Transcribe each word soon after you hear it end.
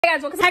Hey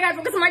guys, welcome back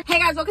to my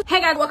channel. Hey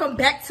guys, welcome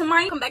back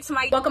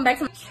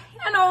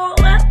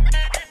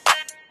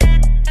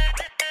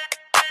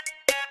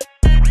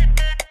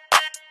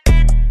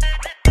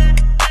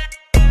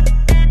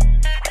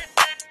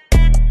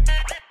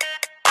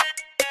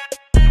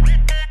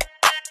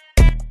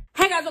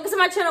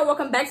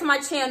to my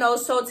channel.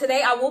 So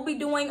today I will be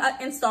doing an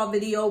install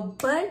video,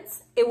 but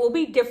it will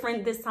be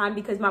different this time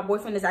because my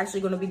boyfriend is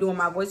actually going to be doing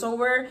my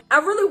voiceover. I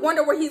really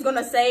wonder what he's going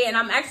to say, and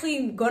I'm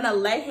actually going to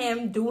let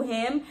him do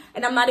him,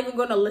 and I'm not even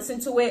going to listen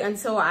to it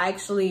until I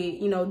actually,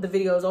 the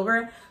video is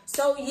over.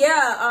 So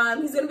yeah,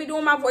 he's going to be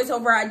doing my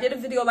voiceover. I did a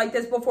video like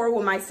this before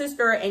with my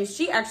sister, and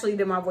she actually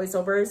did my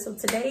voiceover. So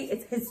today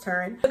it's his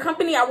turn. The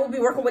company I will be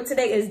working with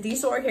today is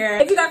DSoar Hair.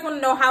 If you guys want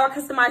to know how I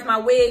customize my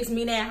wigs,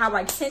 meaning how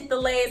I tint the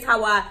lace,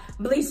 how I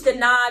bleach the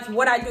knots,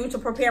 what I do to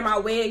prepare my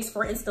wigs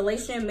for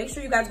installation, make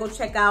sure you guys go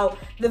check out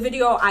the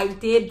video I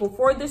did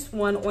before this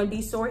one on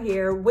DSoar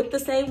Hair with the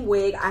same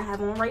wig I have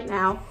on right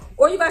now.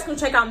 Or you guys can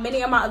check out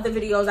many of my other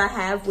videos I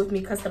have with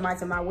me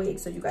customizing my wig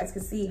so you guys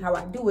can see how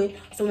I do it.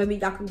 So maybe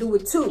y'all can do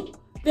it too.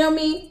 Feel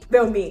me?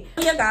 Feel me.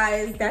 Yeah,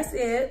 guys, that's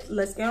it.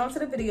 Let's get on to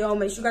the video.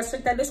 Make sure you guys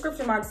check that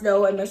description box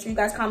though, and make sure you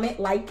guys comment,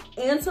 like,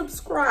 and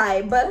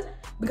subscribe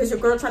because your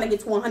girl trying to get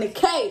to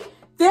 100K.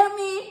 Feel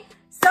me?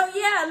 So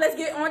yeah, let's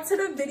get on to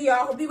the video. I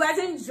hope you guys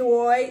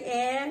enjoy,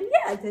 and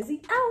yeah, Desi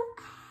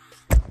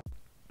out.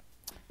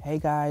 Hey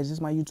guys, this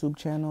is my YouTube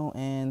channel,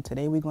 and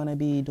today we're going to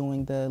be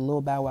doing the Lil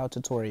Bow Wow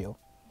tutorial.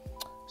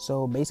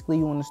 So basically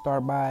you want to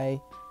start by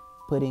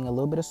putting a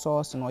little bit of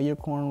sauce in all your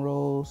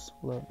cornrows.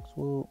 Look,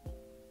 swoop,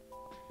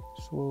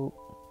 swoop,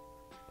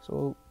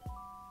 swoop,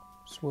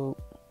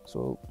 swoop,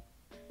 swoop,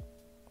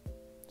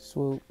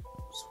 swoop,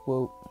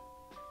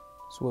 swoop,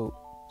 swoop,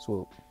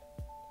 swoop,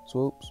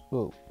 swoop,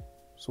 swoop,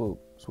 swoop,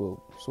 swoop,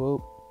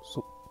 swoop,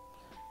 swoop.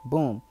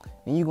 Boom.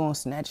 Then you're going to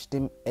snatch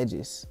them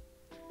edges.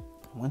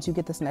 Once you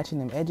get to snatching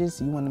them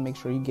edges, you want to make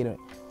sure you get it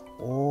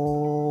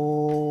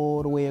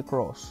all the way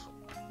across.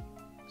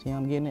 See how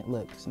I'm getting it?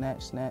 Look,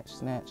 snatch, snatch,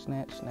 snatch,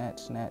 snatch,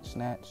 snatch, snatch,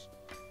 snatch.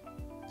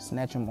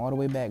 Snatch them all the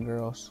way back,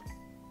 girls.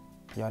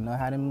 Y'all know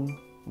how them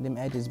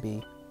edges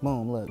be.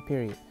 Boom, look,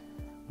 period.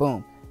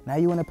 Boom. Now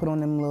you want to put on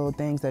them little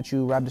things that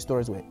you rob the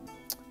stores with.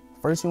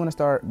 First, you want to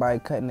start by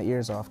cutting the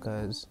ears off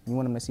because you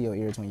want them to see your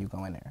ears when you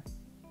go in there.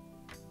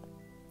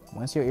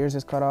 Once your ears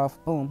is cut off,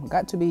 boom,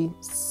 got to be...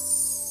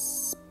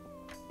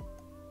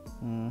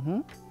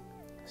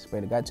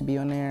 Spread it, got to be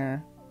on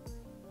there,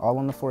 all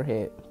on the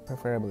forehead,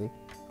 preferably.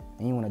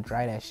 And you want to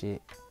dry that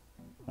shit.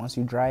 Once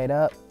you dry it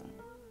up,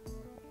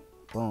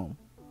 boom,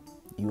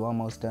 you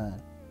almost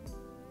done.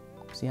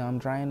 See how I'm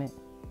drying it?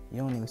 You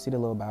don't even see the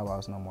little bow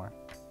wows no more.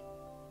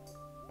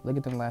 Look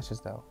at them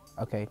lashes though.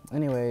 Okay,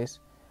 anyways,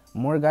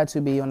 more got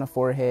to be on the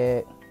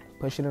forehead.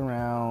 Push it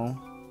around.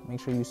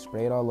 Make sure you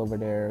spray it all over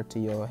there to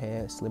your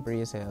head,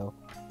 slippery as hell.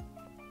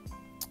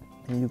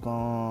 And you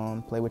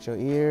gonna play with your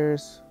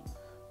ears.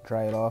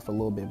 Dry it off a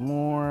little bit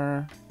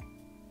more.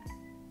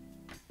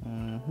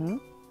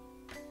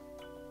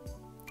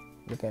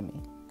 Look at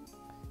me.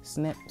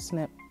 Snip,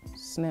 snip,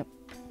 snip.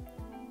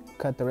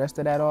 Cut the rest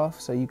of that off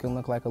so you can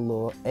look like a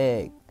little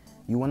egg.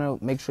 You want to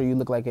make sure you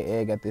look like an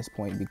egg at this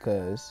point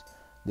because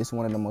this is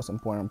one of the most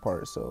important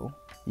parts. So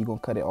you're going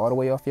to cut it all the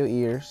way off your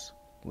ears.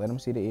 Let them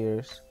see the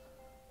ears.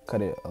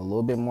 Cut it a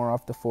little bit more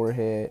off the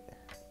forehead.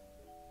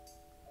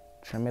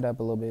 Trim it up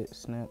a little bit.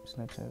 Snip,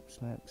 snip, snip,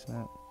 snip,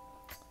 snip.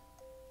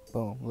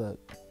 Boom, look.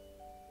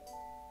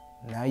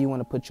 Now you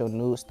want to put your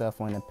nude stuff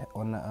on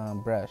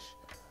the brush.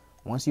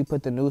 Once you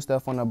put the nude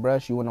stuff on the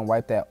brush, you want to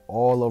wipe that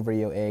all over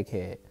your egg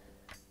head.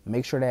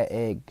 Make sure that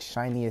egg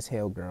shiny as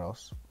hell,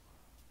 girls.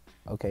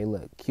 Okay,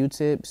 look,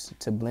 Q-tips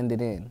to blend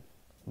it in.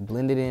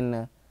 Blend it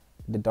in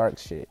the dark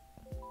shit.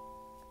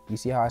 You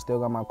see how I still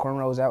got my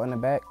cornrows out in the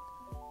back?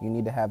 You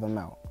need to have them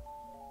out.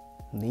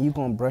 And then you're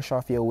going to brush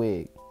off your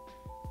wig.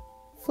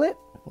 Flip,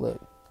 look.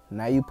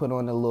 Now you put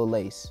on the little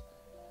lace.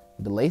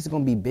 The lace is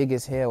going to be big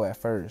as hell at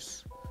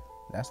first.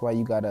 That's why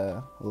you got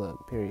to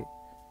look, period.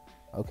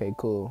 Okay,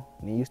 cool.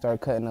 Then you start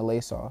cutting the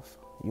lace off.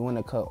 You want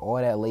to cut all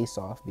that lace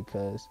off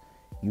because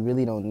you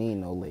really don't need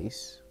no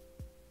lace.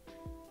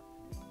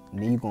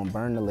 And then you're going to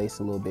burn the lace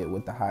a little bit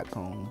with the hot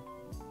comb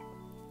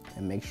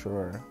and make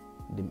sure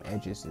them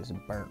edges is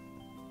burnt.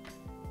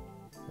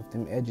 If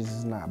them edges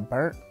is not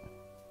burnt,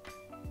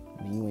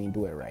 then you ain't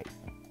do it right.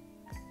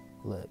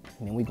 Look,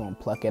 and then we're going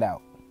to pluck it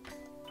out.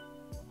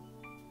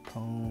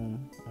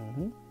 Comb,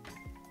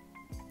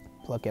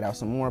 Pluck it out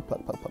some more.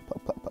 Pluck, pluck, pluck,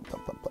 pluck, pluck, pluck,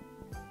 pluck, pluck, pluck.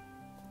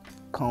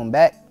 Comb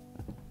back.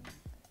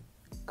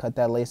 Cut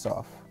that lace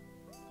off.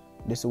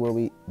 This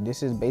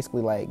is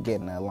basically like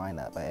getting a line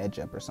up, an edge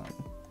up or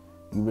something.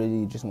 You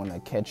really just want to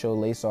catch your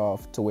lace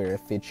off to where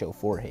it fits your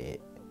forehead.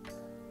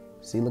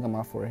 See, look at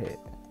my forehead.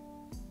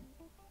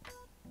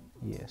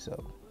 Yeah,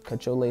 so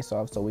cut your lace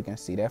off so we can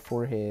see that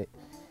forehead.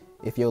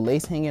 If your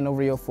lace hanging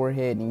over your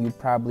forehead, then you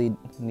probably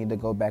need to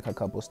go back a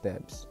couple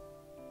steps.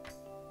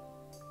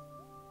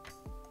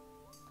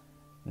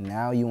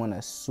 Now you want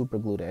to super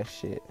glue that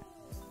shit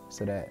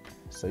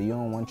so you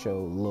don't want your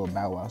little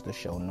bow wows to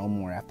show no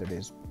more after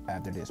this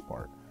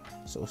part.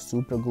 So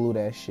super glue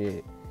that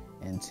shit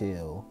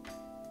until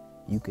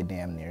you could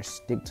damn near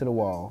stick to the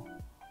wall.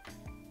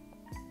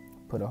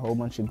 Put a whole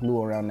bunch of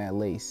glue around that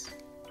lace.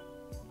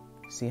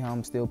 See how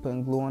I'm still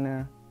putting glue on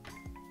there?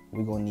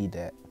 We're gonna need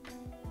that.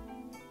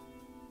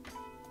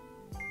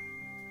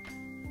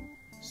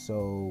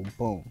 So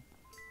boom.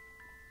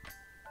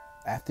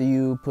 After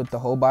you put the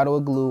whole bottle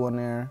of glue on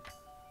there,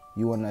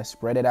 you wanna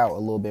spread it out a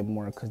little bit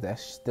more because that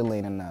still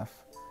ain't enough.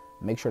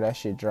 Make sure that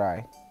shit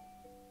dry.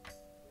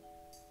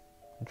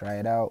 Dry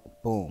it out,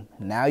 boom.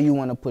 Now you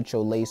wanna put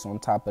your lace on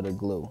top of the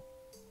glue.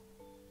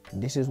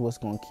 This is what's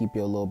gonna keep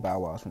your little bow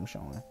wows from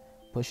showing.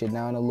 Push it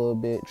down a little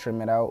bit,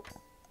 trim it out,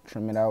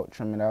 trim it out,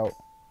 trim it out.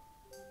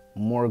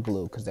 More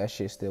glue, because that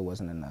shit still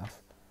wasn't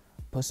enough.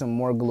 Put some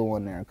more glue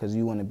on there, because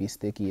you want to be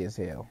sticky as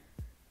hell.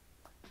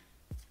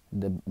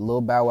 The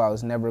little bow wow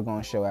is never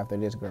going to show after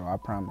this, girl, I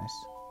promise.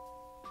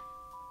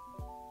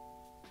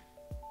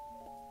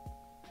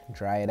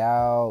 Dry it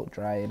out,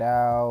 dry it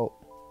out.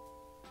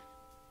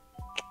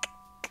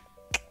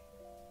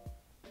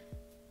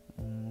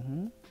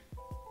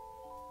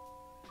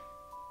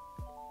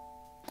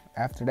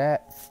 After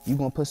that, you're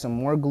going to put some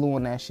more glue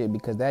on that shit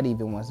because that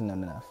even wasn't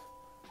enough.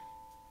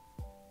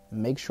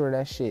 Make sure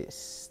that shit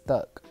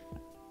stuck.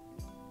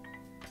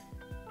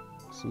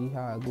 See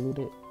how I glued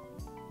it?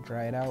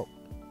 Dry it out,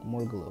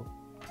 more glue.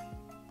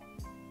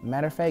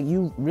 Matter of fact,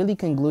 you really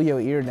can glue your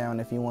ear down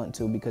if you want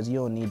to because you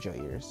don't need your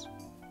ears.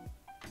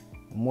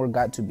 More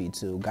got to be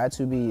too. Got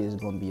to be is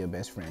going to be your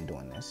best friend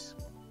doing this.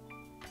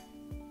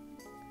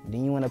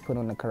 Then you want to put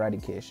on the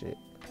Karate Kid shit.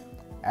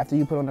 After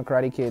you put on the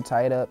Karate Kid,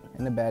 tie it up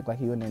in the back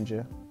like you a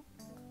ninja.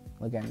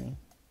 Look at me.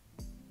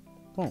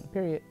 Boom,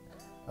 period.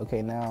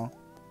 Okay, now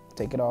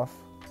take it off.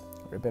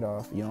 Rip it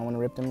off. You don't want to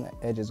rip them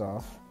edges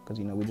off because,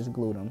 you know, we just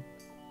glued them.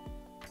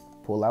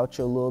 Pull out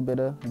your little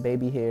bit of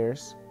baby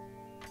hairs.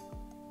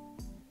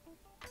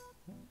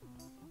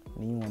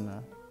 Then you want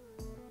to,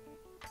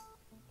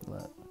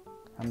 look,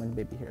 how much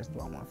baby hairs do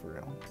I want for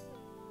real?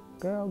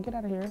 Girl, get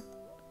out of here.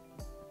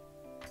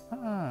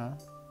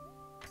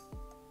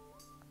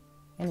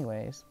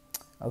 Anyways,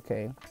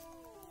 okay,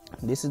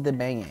 this is the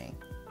bang-yang.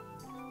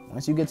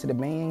 Once you get to the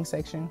bang-yang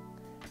section,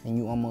 and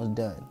you almost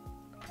done.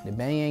 The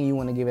bang-yang, you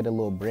want to give it a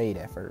little braid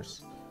at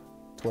first.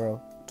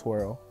 Twirl,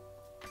 twirl,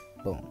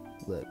 boom,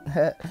 look.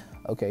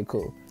 Okay,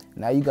 cool.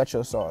 Now you got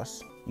your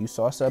sauce. You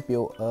sauce up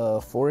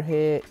your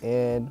forehead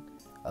and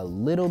a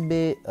little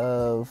bit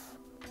of,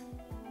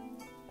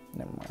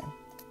 never mind.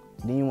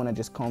 Then you want to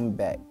just comb it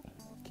back.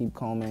 Keep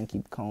combing,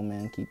 keep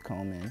combing, keep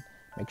combing.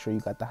 Make sure you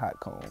got the hot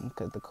comb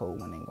because the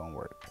cold one ain't gonna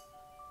work.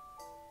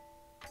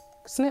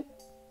 Snip.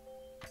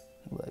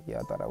 Look,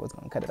 y'all thought I was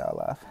gonna cut it all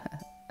off.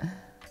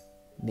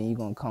 Then you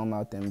gonna comb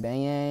out them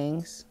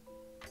bang-yangs.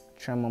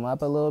 Trim them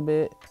up a little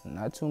bit.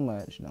 Not too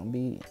much. Don't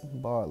be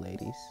bald,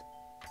 ladies.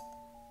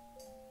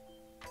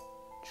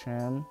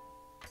 Trim.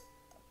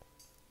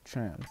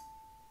 Trim.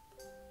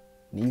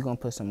 Then you gonna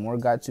put some more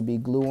got to be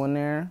glue on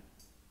there.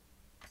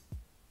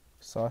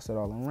 Sauce it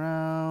all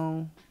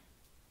around.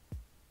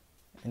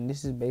 And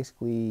this is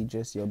basically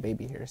just your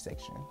baby hair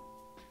section.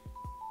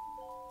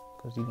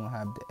 Because you're going to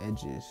have the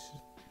edges.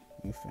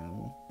 You feel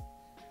me?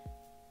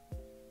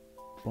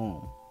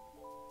 Boom.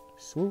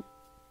 Swoop.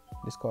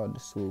 This is called the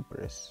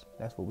swoopers.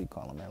 That's what we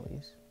call them at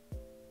least.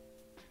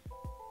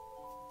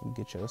 You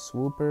get your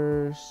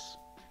swoopers.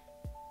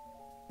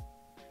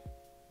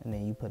 And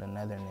then you put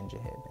another ninja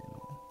headband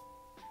on.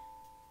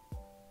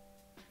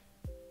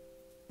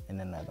 And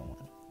another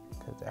one.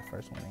 Because that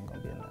first one ain't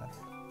going to be enough.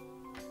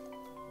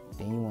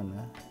 Then you want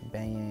to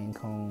bang,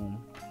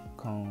 comb,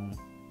 comb,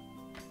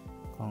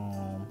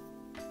 comb,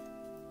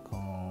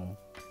 comb,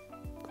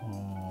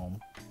 comb,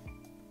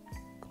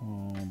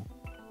 comb,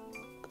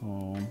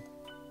 comb.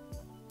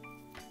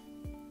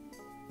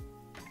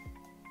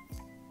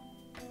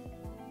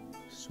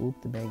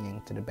 Swoop the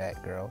bang to the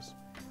back, girls.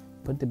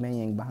 Put the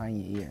bang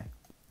behind your ear.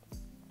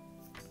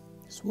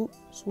 Swoop,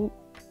 swoop,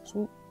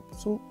 swoop,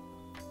 swoop.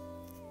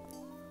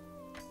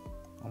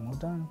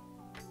 Almost done.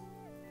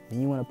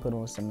 Then you want to put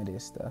on some of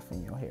this stuff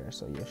in your hair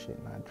so your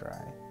shit not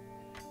dry.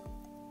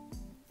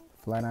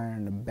 Flat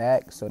iron the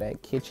back so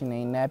that kitchen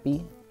ain't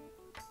nappy.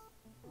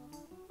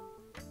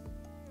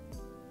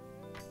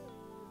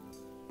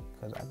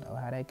 Cause I know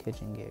how that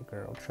kitchen get,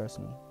 girl, trust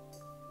me.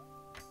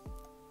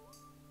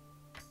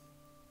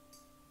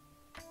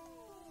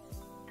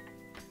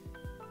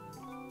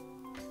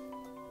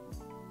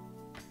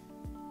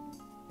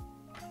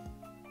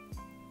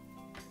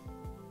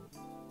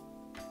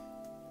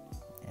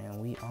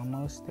 We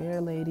almost there,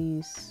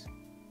 ladies.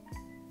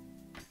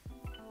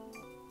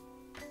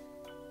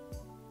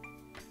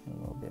 A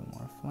little bit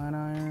more flat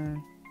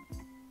iron.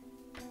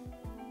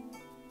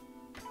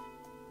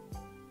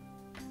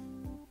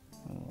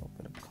 A little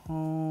bit of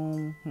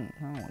comb. I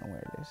don't want to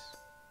wear this.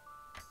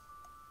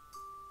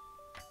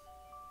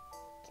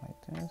 It's like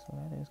this.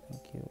 Well, that is kind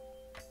of cute.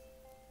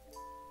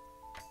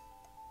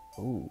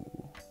 Ooh,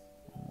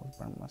 almost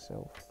burned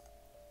myself.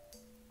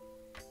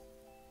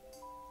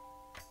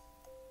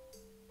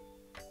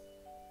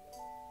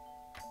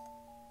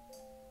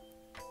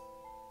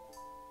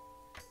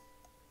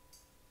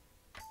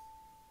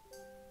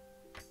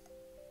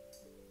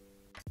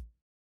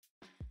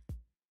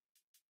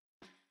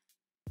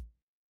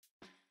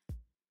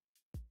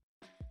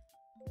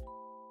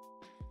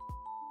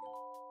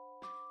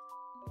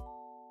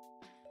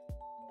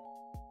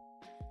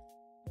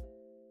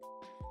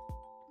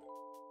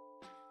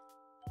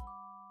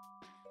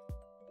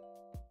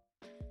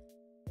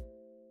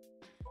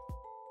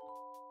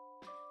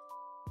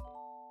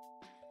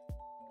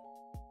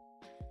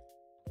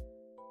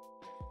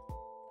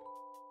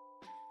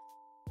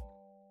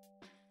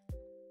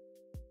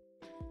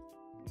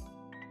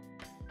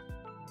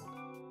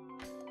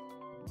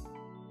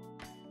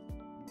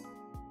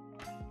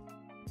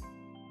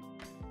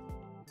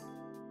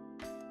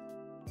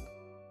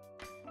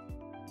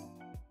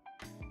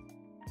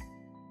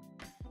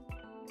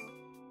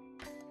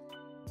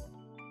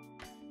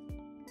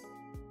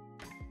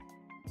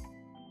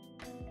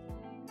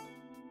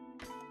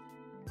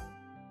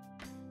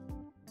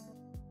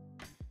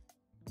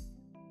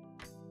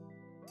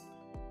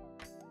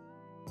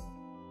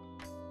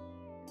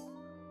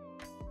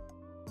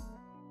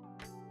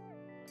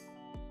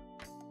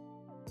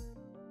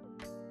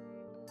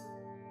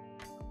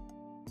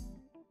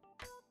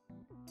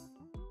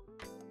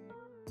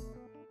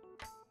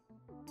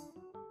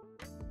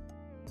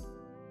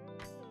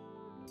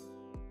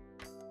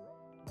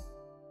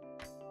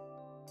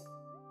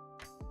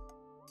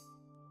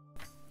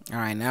 All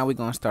right, now we're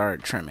gonna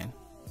start trimming.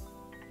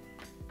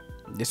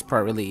 This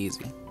part really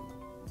easy.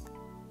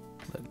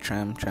 Look,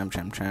 trim, trim,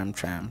 trim, trim,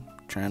 trim,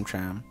 trim,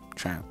 trim,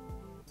 trim.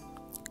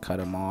 Cut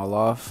them all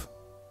off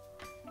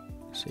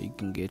so you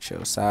can get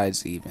your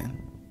sides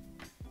even.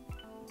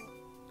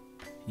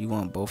 You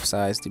want both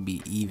sides to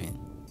be even.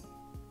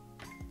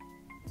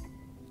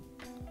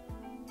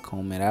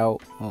 Comb it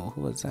out. Oh,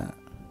 who was that?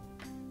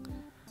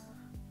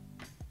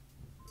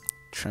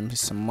 Trim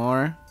some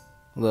more.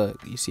 Look,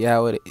 you see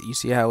how it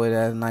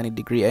has a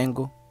 90-degree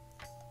angle?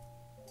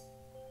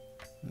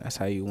 That's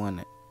how you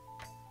want it.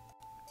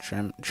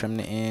 Trim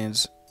the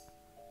ends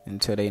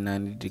until they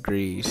 90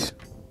 degrees.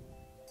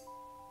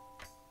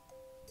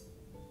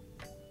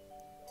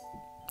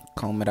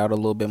 Comb it out a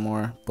little bit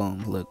more.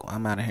 Boom, look,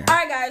 I'm out of here. All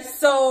right, guys,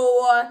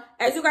 so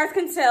as you guys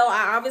can tell,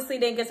 I obviously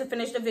didn't get to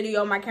finish the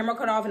video. My camera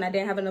cut off and I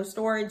didn't have enough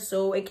storage,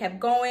 so it kept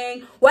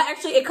going. Well,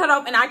 actually, it cut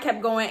off and I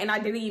kept going and I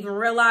didn't even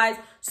realize.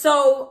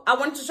 So I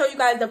wanted to show you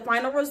guys the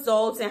final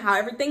results and how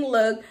everything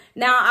looked.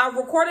 Now, I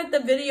recorded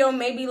the video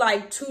maybe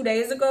like 2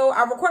 days ago.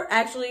 I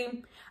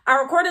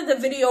recorded the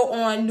video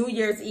on New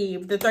Year's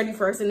Eve, the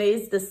 31st, and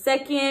it's the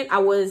 2nd. I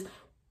was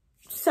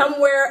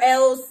somewhere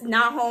else,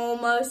 not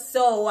home,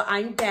 so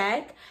I'm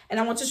back. And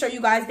I want to show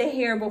you guys the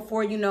hair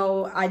before, you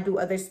know, I do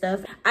other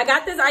stuff. I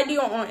got this idea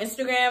on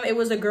Instagram. It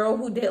was a girl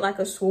who did like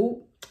a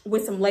swoop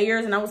with some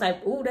layers, and I was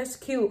like, ooh, that's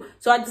cute.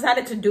 So I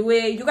decided to do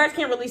it. You guys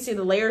can't really see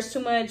the layers too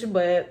much,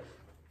 but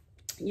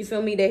you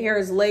feel me? The hair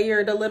is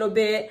layered a little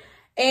bit.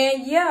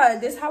 And yeah,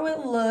 this is how it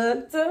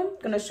looked. I'm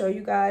gonna show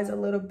you guys a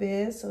little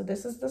bit. So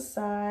this is the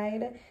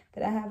side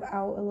that I have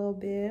out a little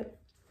bit.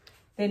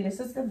 Then this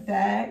is the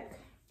back.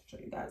 Show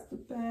you guys the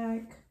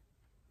back.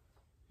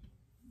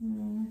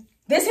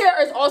 This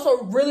hair is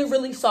also really,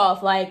 really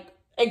soft, like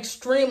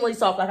extremely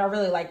soft. Like I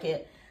really like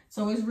it.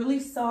 So it's really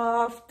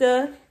soft.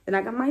 Then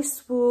I got my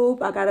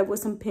swoop. I got it with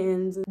some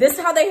pins. This is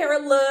how the hair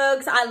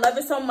looks. I love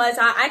it so much.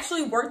 I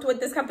actually worked with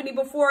this company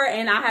before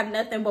and I have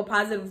nothing but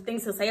positive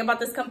things to say about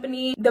this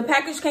company. The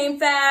package came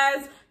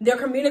fast. Their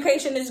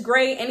communication is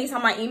great.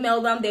 Anytime I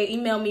email them, they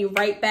email me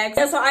right back.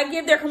 And so I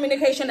give their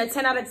communication a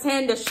 10 out of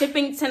 10. The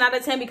shipping 10 out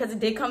of 10 because it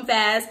did come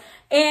fast.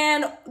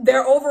 And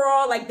their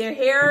overall, like their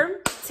hair,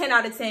 10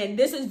 out of 10.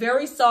 This is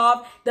very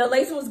soft. The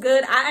lace was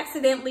good. I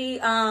accidentally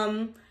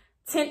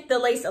tint the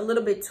lace a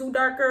little bit too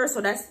darker,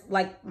 so that's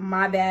like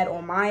my bad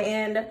on my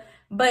end.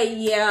 But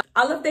yeah,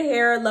 I love the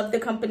hair, love the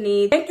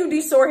company. Thank you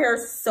DSoar Hair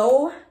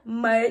so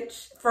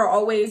much for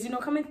always, you know,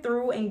 coming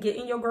through and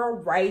getting your girl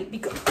right.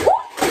 Because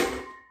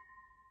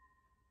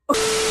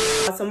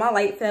so my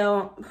light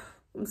fell.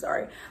 I'm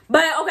sorry.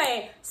 But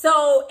okay,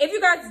 so if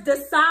you guys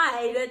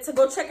decide to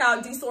go check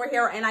out DSoar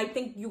Hair, and I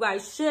think you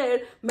guys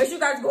should, make sure you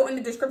guys go in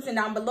the description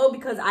down below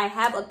because I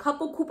have a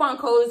couple coupon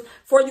codes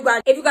for you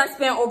guys if you guys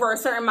spend over a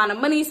certain amount of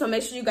money. So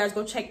make sure you guys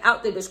go check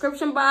out the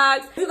description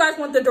box. If you guys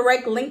want the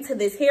direct link to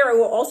this hair, it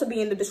will also be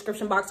in the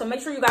description box. So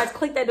make sure you guys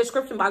click that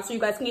description box so you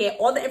guys can get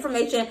all the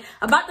information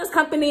about this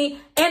company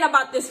and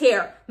about this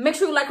hair. Make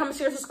sure you like, comment,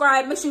 share,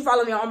 subscribe. Make sure you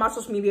follow me on all my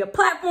social media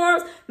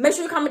platforms. Make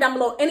sure you comment down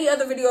below any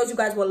other videos you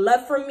guys would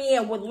love from me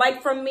and would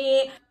like from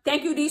me.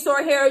 Thank you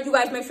DSoar Hair. You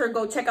guys make sure to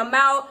go check them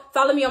out.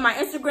 Follow me on my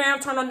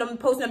Instagram. Turn on the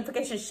post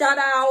notification shout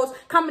outs.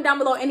 Comment down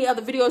below any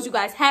other videos you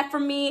guys have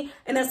from me.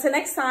 And until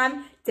next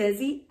time,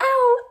 Desi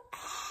out.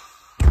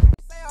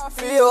 I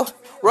feel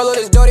roll up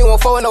this dirty,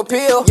 won't fall with no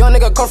pill. Young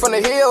nigga come from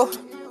the hill.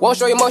 Won't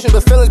show emotions,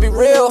 but feelings be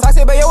real. I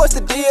say, babe, yo, what's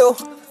the deal?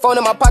 Phone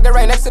in my pocket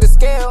right next to the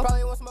scale.